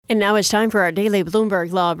And now it's time for our daily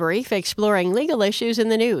Bloomberg Law Brief, exploring legal issues in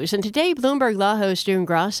the news. And today, Bloomberg Law host June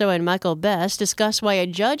Grasso and Michael Best discuss why a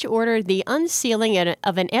judge ordered the unsealing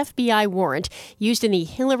of an FBI warrant used in the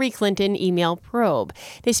Hillary Clinton email probe.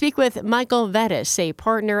 They speak with Michael Vettis, a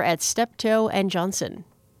partner at Steptoe and Johnson.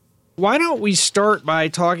 Why don't we start by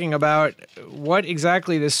talking about what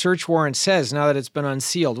exactly this search warrant says now that it's been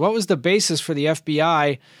unsealed? What was the basis for the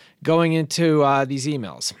FBI going into these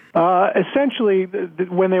emails? Essentially,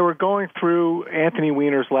 when they were going through Anthony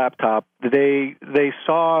Weiner's laptop, they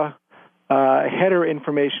saw header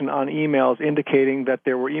information on emails indicating that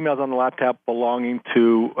there were emails on the laptop belonging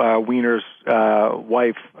to Weiner's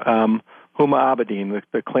wife, Huma Abedin,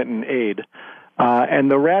 the Clinton aide.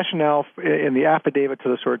 And the rationale in the affidavit to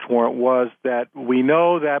the search warrant was that we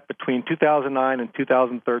know that between 2009 and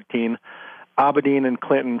 2013, Abedin and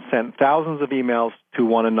Clinton sent thousands of emails to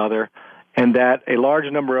one another, and that a large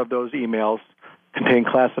number of those emails contain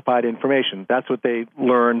classified information. That's what they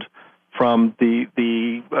learned from the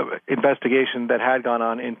investigation that had gone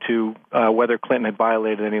on into whether Clinton had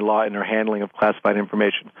violated any law in her handling of classified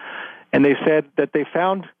information. And they said that they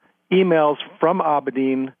found emails from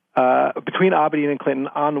Abedin, between Abedin and Clinton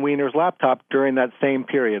on Weiner's laptop during that same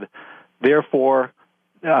period. Therefore,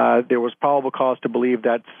 there was probable cause to believe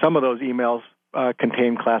that some of those emails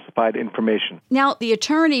contain classified information. Now, the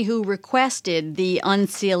attorney who requested the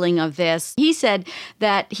unsealing of this, he said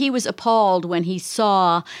that he was appalled when he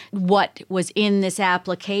saw what was in this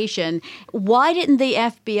application. Why didn't the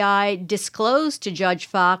FBI disclose to Judge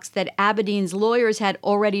Fox that Abedin's lawyers had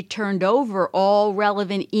already turned over all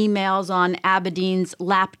relevant emails on Abedin's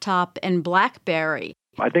laptop and BlackBerry?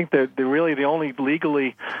 I think that really the only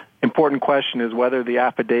legally important question is whether the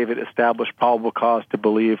affidavit established probable cause to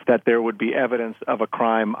believe that there would be evidence of a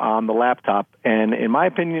crime on the laptop. And in my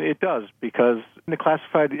opinion, it does, because the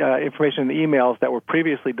classified information in the emails that were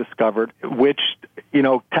previously discovered, which,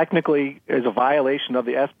 technically is a violation of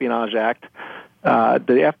the Espionage Act,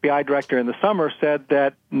 the FBI director in the summer said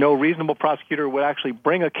that no reasonable prosecutor would actually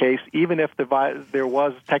bring a case even if there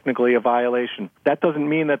was technically a violation. That doesn't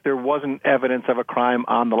mean that there wasn't evidence of a crime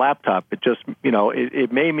on the laptop. It just,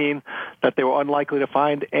 it may mean that they were unlikely to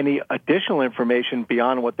find any additional information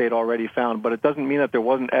beyond what they'd already found, but it doesn't mean that there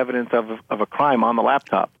wasn't evidence of a crime on the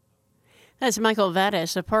laptop. That's Michael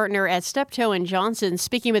Vettis, a partner at Steptoe and Johnson,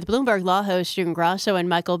 speaking with Bloomberg Law host June Grasso and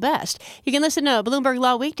Michael Best. You can listen to Bloomberg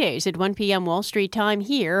Law weekdays at 1 p.m. Wall Street time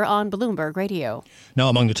here on Bloomberg Radio. Now,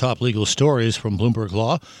 among the top legal stories from Bloomberg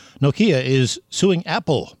Law, Nokia is suing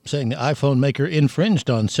Apple, saying the iPhone maker infringed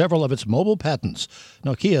on several of its mobile patents.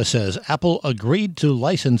 Nokia says Apple agreed to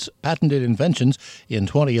license patented inventions in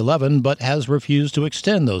 2011, but has refused to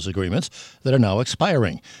extend those agreements that are now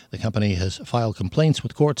expiring. The company has filed complaints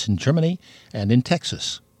with courts in Germany and in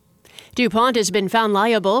Texas. DuPont has been found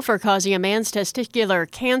liable for causing a man's testicular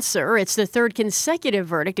cancer. It's the third consecutive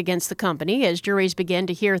verdict against the company as juries begin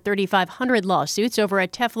to hear 3,500 lawsuits over a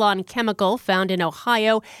Teflon chemical found in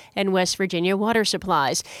Ohio and West Virginia water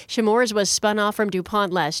supplies. Chemours was spun off from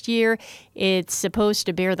DuPont last year. It's supposed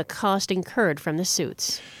to bear the cost incurred from the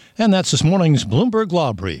suits. And that's this morning's Bloomberg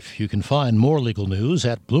Law Brief. You can find more legal news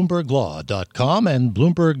at BloombergLaw.com and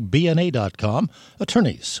BloombergBNA.com.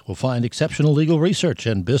 Attorneys will find exceptional legal research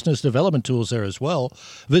and business development tools there as well.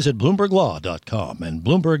 Visit BloombergLaw.com and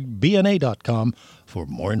BloombergBNA.com for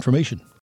more information.